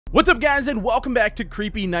What's up, guys, and welcome back to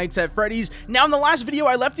Creepy Nights at Freddy's. Now, in the last video,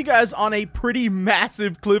 I left you guys on a pretty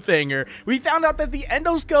massive cliffhanger. We found out that the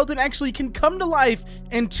endoskeleton actually can come to life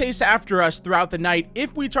and chase after us throughout the night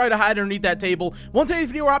if we try to hide underneath that table. Well, in today's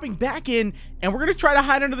video, we're hopping back in, and we're going to try to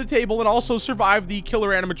hide under the table and also survive the killer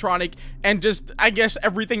animatronic and just, I guess,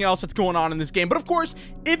 everything else that's going on in this game. But, of course,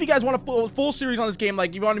 if you guys want a full series on this game,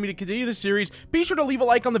 like you wanted me to continue the series, be sure to leave a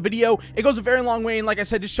like on the video. It goes a very long way, and like I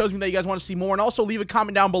said, just shows me that you guys want to see more. And also leave a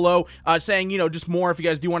comment down below saying, you know, just more if you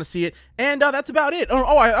guys do want to see it. And that's about it.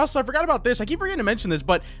 I forgot about this. I keep forgetting to mention this,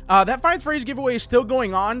 but that Find Freddy's giveaway is still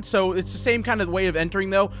going on, so it's the same kind of way of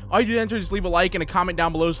entering, though. All you do to enter is leave a like and a comment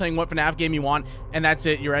down below saying what FNAF game you want, and that's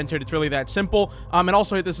it. You're entered. It's really that simple. And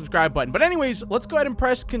also hit the subscribe button. But anyways, let's go ahead and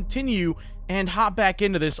press continue and hop back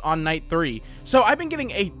into this on night 3. So I've been getting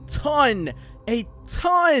a ton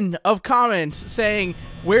of comments saying,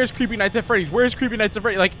 where's Creepy Nights at Freddy's? Where's Creepy Nights at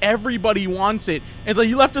Freddy's? Like, everybody wants it. And it's like,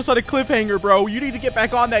 you left us on a cliffhanger, bro. You need to get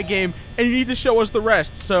back on that game, and you need to show us the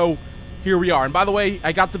rest. So here we are. And by the way,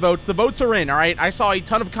 I got the votes. The votes are in, all right? I saw a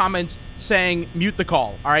ton of comments saying mute the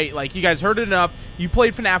call, all right? Like, you guys heard it enough. You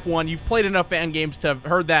played FNAF 1. You've played enough fan games to have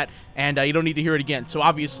heard that, and you don't need to hear it again. So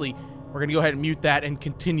obviously, we're going to go ahead and mute that and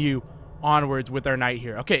continue onwards with our night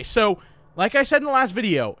here. Okay, so like I said in the last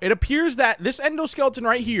video, it appears that this endoskeleton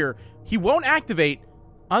right here, he won't activate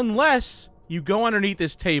unless you go underneath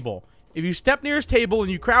this table. If you step near his table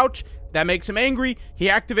and you crouch, that makes him angry. He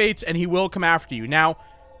activates and he will come after you. Now,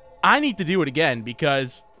 I need to do it again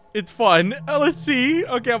because it's fun. Let's see.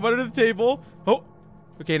 Okay, I'm under the table. Oh,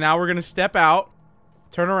 okay, now we're going to step out.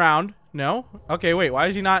 Turn around. No? Okay, wait, why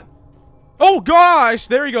is he not? Oh, gosh,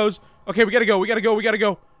 there he goes. Okay, we got to go. We got to go. We got to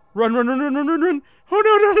go. Run, run, run, run, run, run, run. Oh,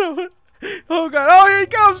 no, no, no. Oh, God. Oh, here he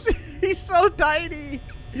comes. He's so tiny.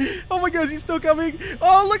 Oh, my gosh. He's still coming.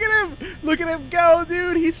 Oh, look at him. Look at him go,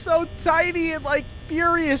 dude. He's so tiny and, like,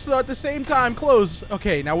 furious, though, at the same time. Close.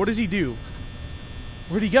 Okay, now what does he do?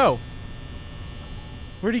 Where'd he go?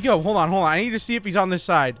 Where'd he go? Hold on, hold on. I need to see if he's on this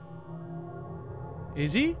side.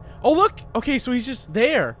 Is he? Oh, look. Okay, so he's just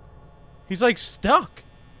there. He's, like, stuck.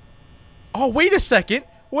 Oh, wait a second.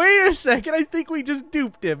 Wait a second, I think we just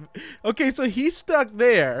duped him. Okay, so he's stuck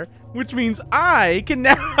there, which means I can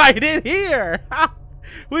now hide in here.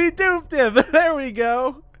 We duped him. There we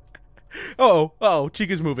go. Uh-oh,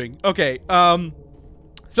 Chica's moving. Okay,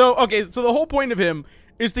 so the whole point of him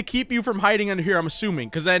is to keep you from hiding under here, I'm assuming,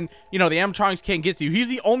 because then, you know, the animatronics can't get to you. He's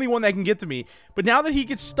the only one that can get to me. But now that he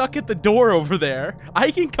gets stuck at the door over there,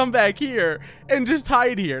 I can come back here and just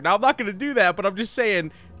hide here. Now, I'm not going to do that, but I'm just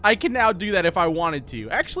saying, I can now do that if I wanted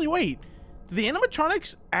to. Actually, wait. Do the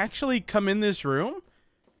animatronics actually come in this room?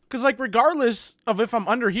 Because, like, regardless of if I'm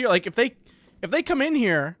under here, like, if they come in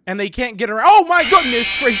here and they can't get around. Oh, my goodness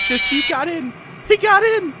gracious. He got in. He got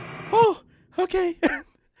in. Oh, okay.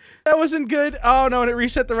 That wasn't good. Oh, no, and it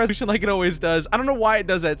reset the resolution like it always does. I don't know why it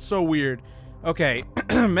does that. It's so weird. Okay.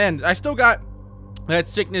 Man, I still got that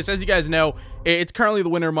sickness. As you guys know, it's currently the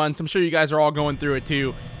winter months. I'm sure you guys are all going through it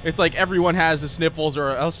too. It's like everyone has the sniffles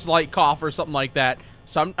or a slight cough or something like that.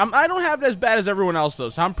 So I don't have it as bad as everyone else, though.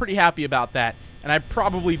 So I'm pretty happy about that. And I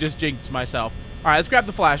probably just jinxed myself. All right, let's grab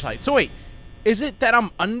the flashlight. So wait, is it that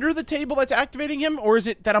I'm under the table that's activating him? Or is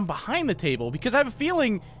it that I'm behind the table? Because I have a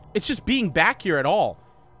feeling it's just being back here at all.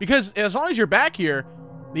 Because as long as you're back here,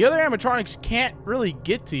 the other animatronics can't really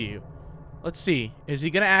get to you. Let's see. Is he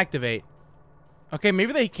going to activate? Okay,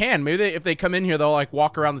 maybe they can. Maybe if they come in here, they'll, like,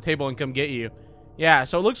 walk around the table and come get you. Yeah,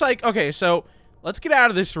 so it looks like... Okay, so let's get out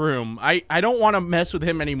of this room. I don't want to mess with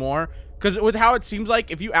him anymore. Because with how it seems like,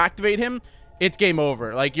 if you activate him, it's game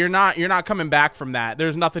over. Like, you're not coming back from that.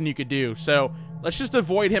 There's nothing you could do. So let's just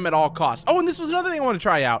avoid him at all costs. Oh, and this was another thing I want to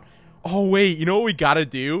try out. Oh, wait. You know what we got to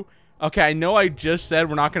do? Okay, I know I just said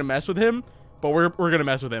we're not going to mess with him, but we're going to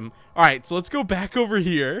mess with him. All right, so let's go back over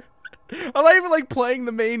here. I'm not even, like, playing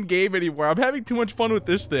the main game anymore. I'm having too much fun with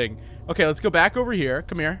this thing. Okay, let's go back over here.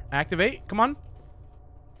 Come here. Activate. Come on.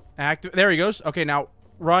 There he goes. Okay, now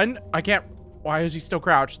run. I can't. Why is he still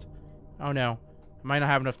crouched? Oh, no. I might not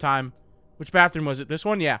have enough time. Which bathroom was it? This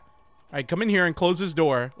one? Yeah. All right, come in here and close this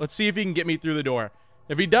door. Let's see if he can get me through the door.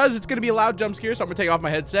 If he does, it's going to be a loud jump scare, so I'm going to take off my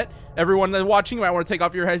headset. Everyone that's watching, you might want to take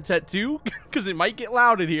off your headset too, because it might get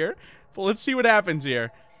loud in here. But let's see what happens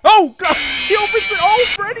here. Oh, God! He opens it. Oh,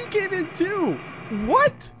 Freddy came in too.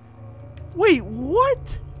 What? Wait,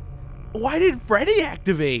 what? Why did Freddy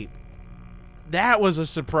activate? That was a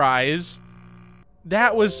surprise.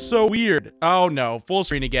 That was so weird. Oh, no. Full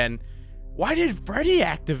screen again. Why did Freddy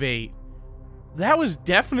activate? That was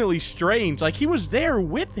definitely strange. Like, he was there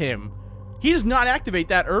with him. He does not activate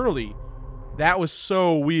that early. That was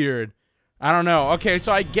so weird. I don't know. Okay,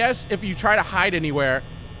 so I guess if you try to hide anywhere,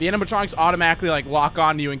 the animatronics automatically like lock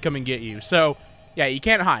onto you and come and get you. So yeah, you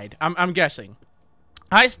can't hide. I'm guessing.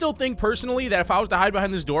 I still think personally that if I was to hide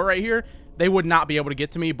behind this door right here, they would not be able to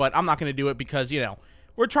get to me, but I'm not going to do it because, you know,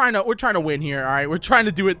 we're trying to win here, all right? We're trying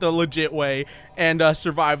to do it the legit way and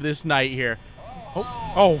survive this night here.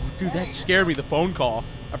 Oh, dude, that scared me, the phone call.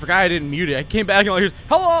 I forgot I didn't mute it. I came back and like,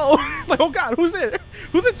 hello! Like, oh God, who's in?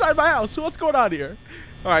 Who's inside my house? What's going on here?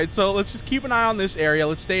 All right, so let's just keep an eye on this area.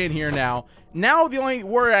 Let's stay in here now. Now, the only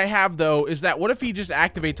worry I have, though, is that what if he just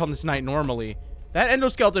activates on this night normally? That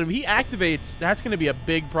endoskeleton, if he activates, that's going to be a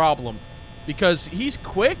big problem. Because he's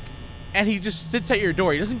quick, and he just sits at your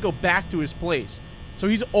door. He doesn't go back to his place. So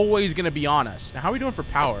he's always going to be on us. Now, how are we doing for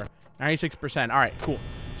power? 96%. All right, cool.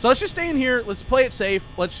 So let's just stay in here. Let's play it safe.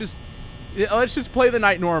 Let's just play the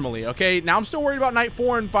night normally, okay? Now, I'm still worried about night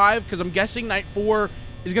 4 and 5, because I'm guessing night 4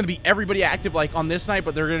 is going to be everybody active like on this night,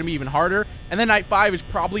 but they're going to be even harder. And then night 5 is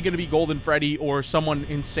probably going to be Golden Freddy or someone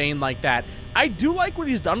insane like that. I do like what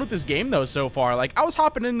he's done with this game, though, so far. Like, I was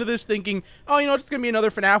hopping into this thinking, oh, you know, it's going to be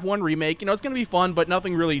another FNAF 1 remake. You know, it's going to be fun, but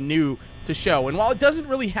nothing really new to show. And while it doesn't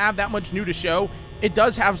really have that much new to show, it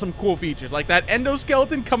does have some cool features. Like that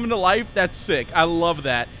endoskeleton coming to life, that's sick. I love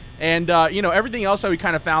that. And, you know, everything else that we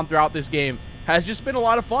kind of found throughout this game has just been a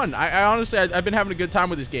lot of fun. I honestly, I've been having a good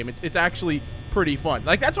time with this game. It's actually pretty fun.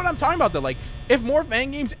 Like, that's what I'm talking about, though. Like, if more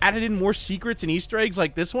fan games added in more secrets and Easter eggs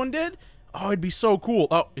like this one did, oh, it'd be so cool.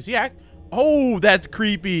 Oh, is he Oh, that's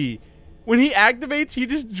creepy. When he activates, he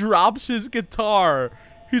just drops his guitar.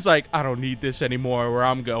 He's like, I don't need this anymore where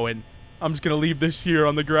I'm going. I'm just gonna leave this here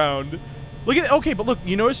on the ground. Look at it. Okay, but look,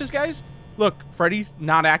 you notice this, guys? Look, Freddy's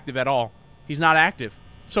not active at all. He's not active.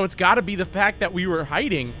 So it's got to be the fact that we were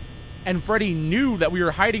hiding, and Freddy knew that we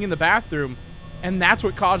were hiding in the bathroom, and that's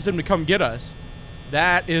what caused him to come get us.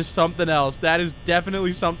 That is something else. That is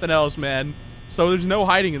definitely something else, man. So there's no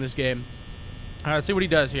hiding in this game. All right, let's see what he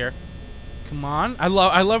does here. Come on. I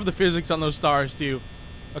love the physics on those stars, too.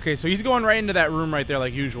 Okay, so he's going right into that room right there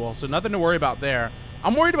like usual, so nothing to worry about there.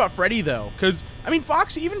 I'm worried about Freddy, though, because, I mean,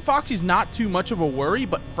 even Foxy's not too much of a worry,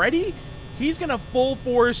 but Freddy, he's going to full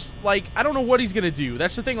force, like, I don't know what he's going to do.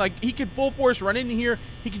 That's the thing, like, he could full force run in here.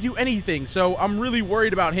 He could do anything, so I'm really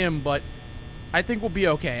worried about him, but I think we'll be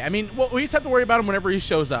okay. I mean, well, we just have to worry about him whenever he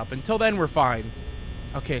shows up. Until then, we're fine.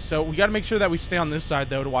 Okay, so we got to make sure that we stay on this side,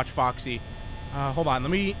 though, to watch Foxy. Hold on, let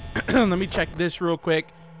me let me check this real quick.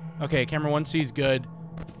 Okay, camera 1C's good.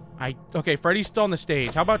 Okay, Freddy's still on the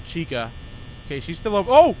stage. How about Chica? Okay, she's still over.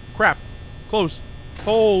 Oh, crap. Close.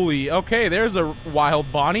 Holy. Okay, there's a wild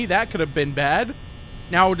Bonnie. That could have been bad.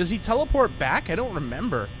 Now, does he teleport back? I don't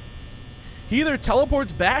remember. He either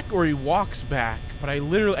teleports back or he walks back, but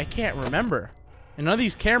I can't remember. And none of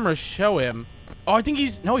these cameras show him. Oh, I think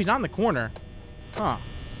no, he's not in the corner. Huh.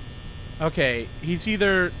 Okay, he's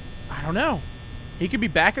either, I don't know. He could be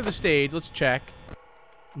back at the stage. Let's check.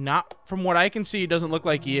 Not from what I can see, it doesn't look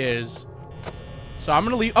like he is. So I'm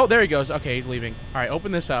going to leave. Oh, there he goes. Okay, he's leaving. All right,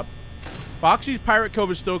 open this up. Foxy's Pirate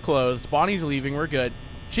Cove is still closed. Bonnie's leaving. We're good.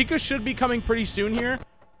 Chica should be coming pretty soon here.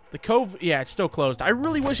 The cove, yeah, it's still closed. I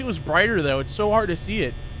really wish it was brighter, though. It's so hard to see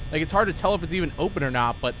it. Like, it's hard to tell if it's even open or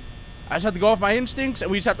not, but I just have to go off my instincts,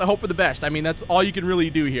 and we just have to hope for the best. I mean, that's all you can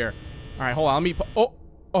really do here. All right, hold on. Let me...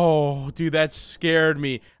 Oh, dude, that scared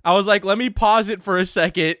me. I was like, let me pause it for a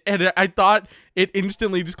second, and I thought it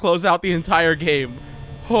instantly just closed out the entire game.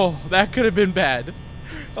 Oh, that could have been bad.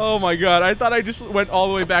 Oh, my God. I thought I just went all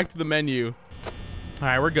the way back to the menu. All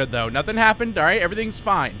right, we're good, though. Nothing happened. All right, everything's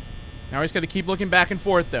fine. Now we just got to keep looking back and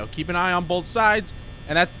forth, though. Keep an eye on both sides,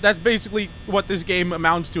 and that's basically what this game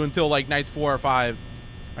amounts to until, like, nights 4 or 5.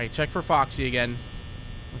 All right, check for Foxy again.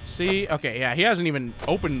 Let's see. Okay, yeah, he hasn't even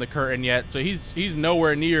opened the curtain yet, so he's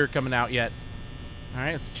nowhere near coming out yet. All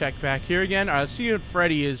right, let's check back here again. All right, let's see what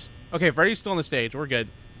Freddy is. Okay, Freddy's still on the stage. We're good.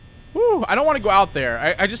 Whew, I don't want to go out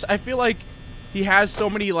there. I feel like he has so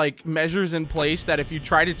many, like, measures in place that if you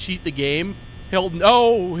try to cheat the game, he'll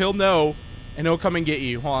know, and he'll come and get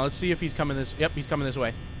you. Hold on, let's see if he's coming this. Yep, he's coming this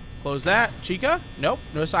way. Close that. Chica? Nope,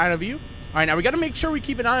 no sign of you. All right, now we got to make sure we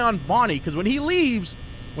keep an eye on Bonnie, because when he leaves,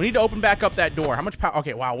 we need to open back up that door. How much power?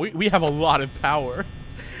 Okay, wow, we have a lot of power.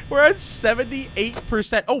 We're at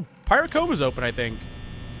 78%. Oh, Pirate Cove is open, I think.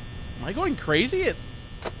 Am I going crazy?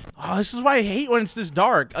 Oh, this is why I hate when it's this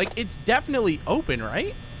dark. Like, it's definitely open,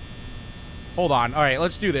 right? Hold on. All right,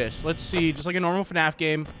 let's do this. Let's see, just like a normal FNAF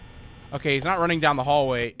game. Okay, he's not running down the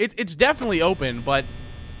hallway. It's definitely open, but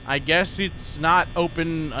I guess it's not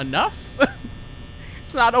open enough?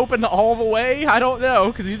 It's not open all the way? I don't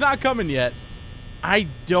know, because he's not coming yet. I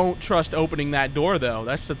don't trust opening that door, though.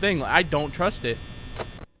 That's the thing. I don't trust it.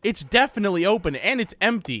 It's definitely open, and it's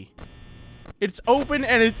empty. It's open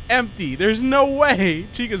and it's empty. There's no way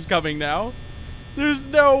Chica's coming now. There's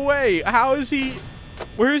no way. How is he?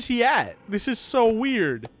 Where is he at? This is so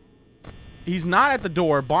weird. He's not at the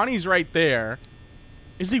door. Bonnie's right there.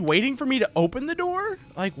 Is he waiting for me to open the door?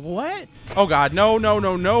 Like, what? Oh, God. No, no,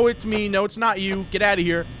 no, no, it's me. No, it's not you. Get out of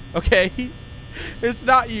here. Okay? It's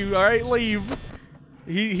not you. All right? Leave.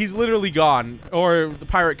 He's literally gone. Or the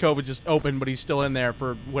Pirate Cove is just open, but he's still in there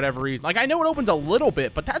for whatever reason. Like, I know it opens a little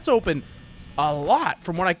bit, but that's open a lot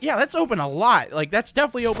from what I... Yeah, that's open a lot. Like, that's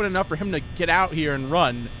definitely open enough for him to get out here and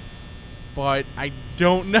run. But I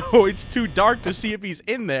don't know. It's too dark to see if he's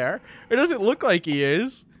in there. It doesn't look like he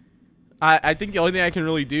is. I think the only thing I can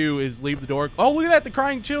really do is leave the door. Oh, look at that. The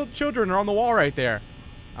crying children are on the wall right there.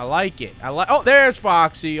 I like it. Oh, there's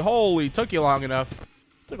Foxy. Holy, took you long enough.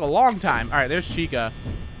 Took a long time. All right, there's Chica.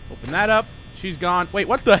 Open that up. She's gone. Wait,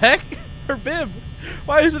 what the heck? Her bib.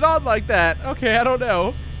 Why is it on like that? Okay, I don't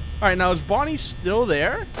know. All right, now is Bonnie still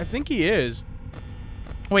there? I think he is.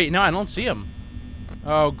 Wait, no, I don't see him.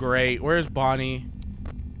 Oh, great. Where's Bonnie?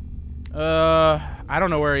 I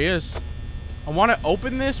don't know where he is. I want to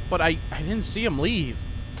open this, but I didn't see him leave.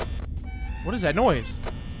 What is that noise?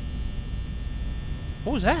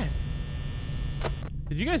 What was that?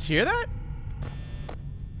 Did you guys hear that?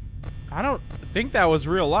 I don't think that was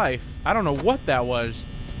real life. I don't know what that was.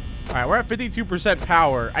 All right, we're at 52%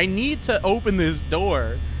 power. I need to open this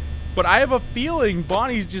door, but I have a feeling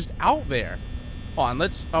Bonnie's just out there. Hold on,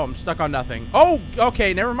 let's... Oh, I'm stuck on nothing. Oh,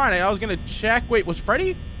 okay, never mind. I was going to check. Wait, was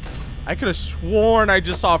Freddy? I could have sworn I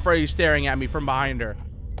just saw Freddy staring at me from behind her.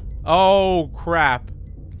 Oh, crap.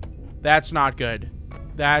 That's not good.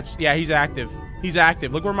 That's... Yeah, he's active. He's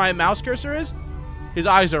active. Look where my mouse cursor is. His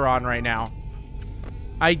eyes are on right now.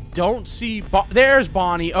 I don't see... There's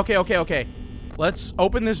Bonnie. Okay, okay, okay. Let's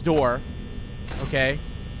open this door. Okay.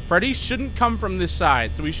 Freddy shouldn't come from this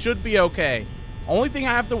side, so we should be okay. Only thing I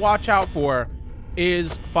have to watch out for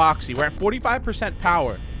is Foxy. We're at 45%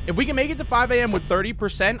 power. If we can make it to 5 a.m. with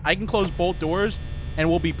 30%, I can close both doors and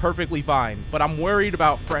we'll be perfectly fine. But I'm worried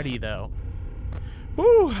about Freddy, though.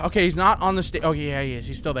 Whew. Okay, he's not on the stage. Oh, yeah, he is.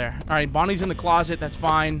 He's still there. All right, Bonnie's in the closet. That's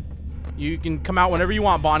fine. You can come out whenever you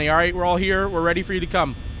want, Bonnie. All right, we're all here. We're ready for you to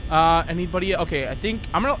come. Anybody? Okay, I think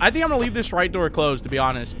I'm gonna leave this right door closed, to be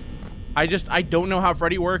honest. I don't know how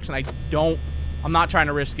Freddy works, and I'm not trying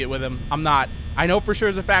to risk it with him. I'm not. I know for sure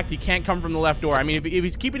as a fact he can't come from the left door. I mean, if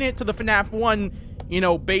he's keeping it to the FNAF 1, you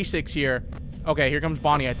know, basics here. Okay, here comes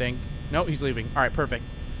Bonnie, I think. No, he's leaving. All right, perfect.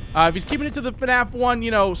 If he's keeping it to the FNAF 1,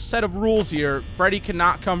 you know, set of rules here, Freddy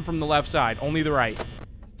cannot come from the left side, only the right.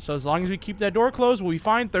 So as long as we keep that door closed, we'll be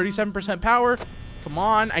fine. 37% power. Come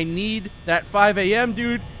on, I need that 5 a.m.,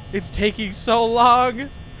 dude. It's taking so long.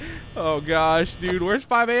 Oh, gosh, dude. Where's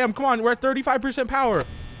 5 a.m.? Come on, we're at 35% power.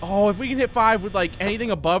 Oh, if we can hit 5 with, like, anything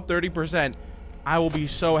above 30%, I will be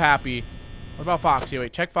so happy. What about Foxy?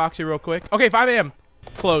 Wait, check Foxy real quick. Okay, 5 a.m.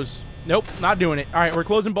 Close. Nope, not doing it. All right, we're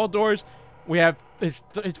closing both doors. We have, it's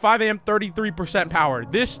 5 a.m., 33% power.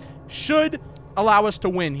 This should allow us to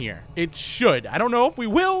win here. It should. I don't know if we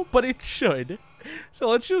will, but it should. So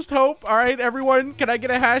let's just hope. All right, everyone, can I get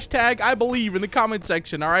a hashtag I believe in the comment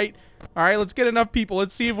section? All right, let's get enough people.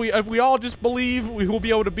 Let's see if we all just believe we will be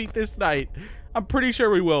able to beat this tonight. I'm pretty sure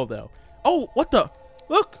we will, though. Oh, what the?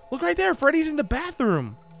 Look right there. Freddy's in the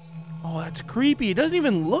bathroom. Oh, that's creepy. It doesn't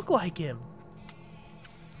even look like him.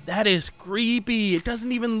 That is creepy. It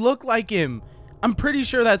doesn't even look like him. I'm pretty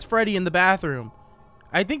sure that's Freddy in the bathroom.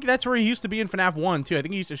 I think that's where he used to be in FNAF 1, too. I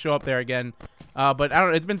think he used to show up there again. But I don't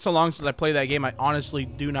know. It's been so long since I played that game, I honestly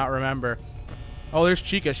do not remember. Oh, there's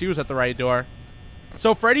Chica. She was at the right door.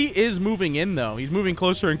 So Freddy is moving in, though. He's moving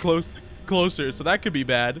closer and closer, so that could be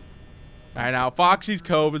bad. All right, now Foxy's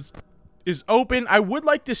Cove is open. I would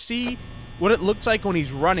like to see what it looks like when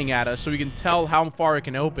he's running at us so we can tell how far it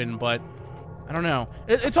can open, but I don't know.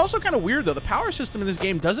 It's also kind of weird, though. The power system in this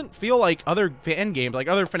game doesn't feel like other fan games, like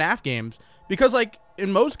other FNAF games, because, like,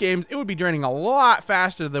 in most games, it would be draining a lot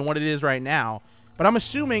faster than what it is right now. But I'm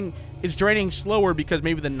assuming it's draining slower because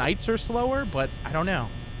maybe the nights are slower, but I don't know.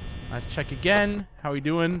 Let's check again. How we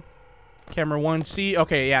doing? Camera 1C.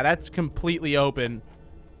 Okay, yeah, that's completely open.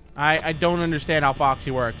 I don't understand how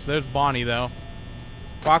Foxy works. There's Bonnie, though.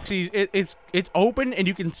 Foxy's, it's open, and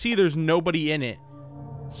you can see there's nobody in it.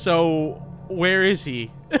 So, where is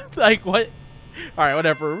he? Like, what? All right,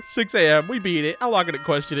 whatever. 6 a.m. We beat it. I'm not going to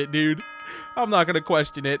question it, dude. I'm not going to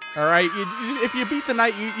question it. All right? If you beat the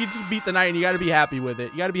night, you just beat the night, and you got to be happy with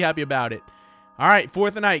it. You got to be happy about it. All right,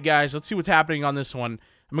 4th night, guys. Let's see what's happening on this one.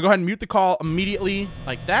 I'm going to go ahead and mute the call immediately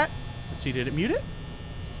like that. Let's see. Did it mute it?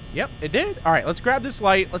 Yep, it did. All right, let's grab this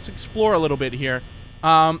light. Let's explore a little bit here.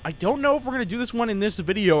 I don't know if we're going to do this one in this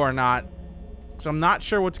video or not. So I'm not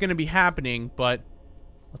sure what's going to be happening, but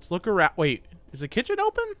let's look around. Wait, is the kitchen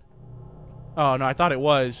open? Oh, no, I thought it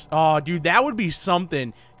was. Oh, dude, that would be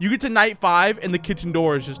something. You get to night 5 and the kitchen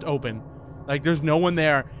door is just open. Like, there's no one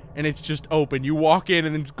there and it's just open. You walk in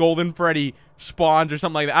and then Golden Freddy spawns or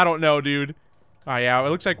something like that. I don't know, dude. Oh, yeah, it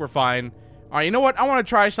looks like we're fine. All right, you know what? I want to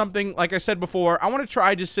try something. Like I said before, I want to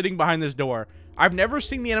try just sitting behind this door. I've never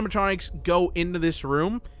seen the animatronics go into this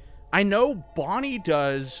room. I know Bonnie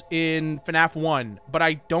does in FNAF 1, but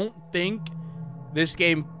I don't think this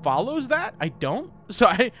game follows that. I don't. So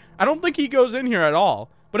I don't think he goes in here at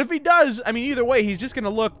all. But if he does, I mean, either way, he's just going to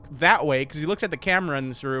look that way because he looks at the camera in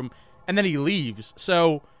this room and then he leaves.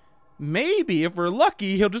 So maybe if we're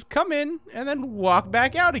lucky, he'll just come in and then walk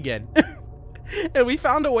back out again. And we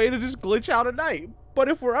found a way to just glitch out at night. But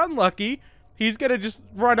if we're unlucky, he's going to just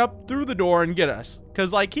run up through the door and get us.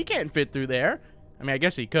 Because, like, he can't fit through there. I mean, I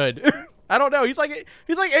guess he could. I don't know. He's like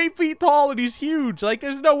 8 feet tall and he's huge. Like,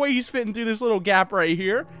 there's no way he's fitting through this little gap right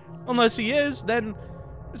here. Unless he is, then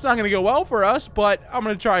it's not going to go well for us. But I'm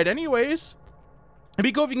going to try it anyways. It'd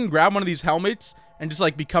be cool if you can grab one of these helmets and just,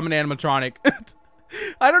 like, become an animatronic.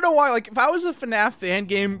 I don't know why. Like, if I was a FNAF fan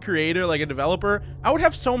game creator, like a developer, I would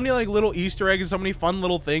have so many, like, little Easter eggs and so many fun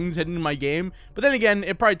little things hidden in my game. But then again,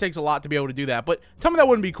 it probably takes a lot to be able to do that. But tell me that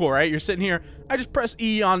wouldn't be cool, right? You're sitting here, I just press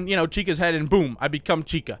E on, you know, Chica's head and boom, I become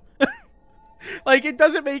Chica. Like, it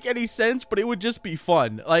doesn't make any sense, but it would just be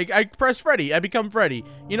fun. Like, I press Freddy, I become Freddy.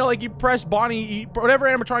 You know, like, you press Bonnie, whatever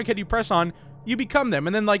animatronic head you press on, you become them.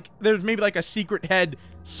 And then, like, there's maybe, like, a secret head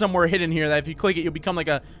somewhere hidden here that if you click it, you'll become, like,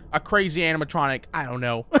 a crazy animatronic. I don't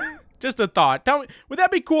know. Just a thought. Tell me, would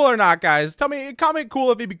that be cool or not, guys? Tell me, comment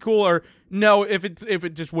cool if it'd be cool or no if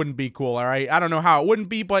it just wouldn't be cool, all right? I don't know how it wouldn't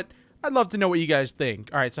be, but I'd love to know what you guys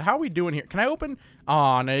think. All right, so how are we doing here? Can I open?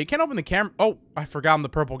 Oh, no, you can't open the camera. Oh, I forgot I'm the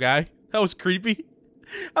purple guy. That was creepy.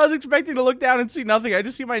 I was expecting to look down and see nothing. I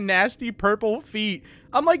just see my nasty purple feet.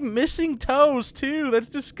 I'm like missing toes too. That's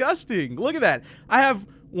disgusting. Look at that. I have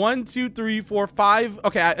 1, 2, 3, 4, 5.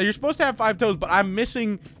 Okay, you're supposed to have 5 toes, but I'm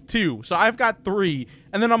missing 2. So I've got 3.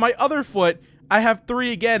 And then on my other foot, I have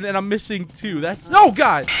 3 again, and I'm missing 2. That's... Oh,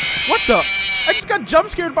 God. What the... I just got jump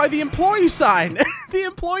scared by the employee sign. The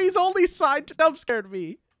employees only sign jump scared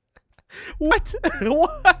me. What?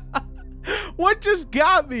 What just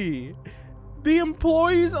got me? The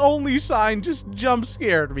employees only sign just jump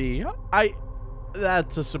scared me.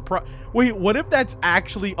 That's a surprise. Wait, what if that's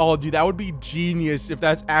actually... Oh, dude, that would be genius if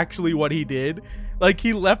that's actually what he did. Like,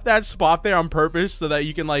 he left that spot there on purpose so that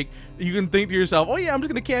you can, like, you can think to yourself, oh, yeah, I'm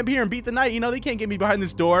just going to camp here and beat the night. You know, they can't get me behind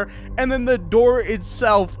this door. And then the door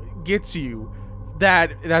itself gets you.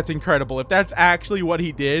 That's incredible. If that's actually what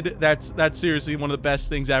he did, that's seriously one of the best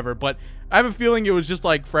things ever. But I have a feeling it was just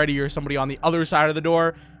like Freddy or somebody on the other side of the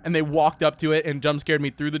door, and they walked up to it and jump scared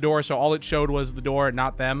me through the door, so all it showed was the door and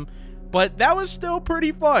not them. But that was still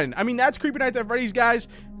pretty fun. I mean, that's Creepy Nights at Freddy's, guys.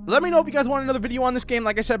 Let me know if you guys want another video on this game.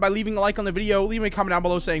 Like I said, by leaving a like on the video, leave me a comment down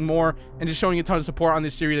below saying more, and just showing a ton of support on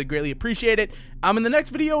this series. I greatly appreciate it. In the next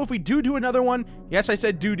video, if we do another one, yes, I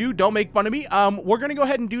said don't make fun of me. We're gonna go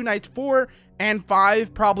ahead and do nights 4 and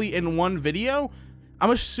 5 probably in one video.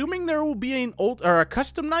 I'm assuming there will be an a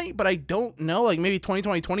custom night, but I don't know, like maybe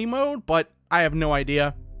 2020 mode, but I have no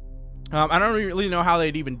idea. I don't really know how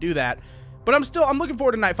they'd even do that. But I'm looking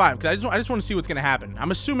forward to night 5 because I just want to see what's going to happen. I'm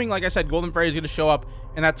assuming, like I said, Golden Freddy is going to show up,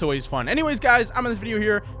 and that's always fun. Anyways, guys, I'm in this video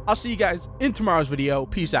here. I'll see you guys in tomorrow's video.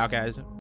 Peace out, guys.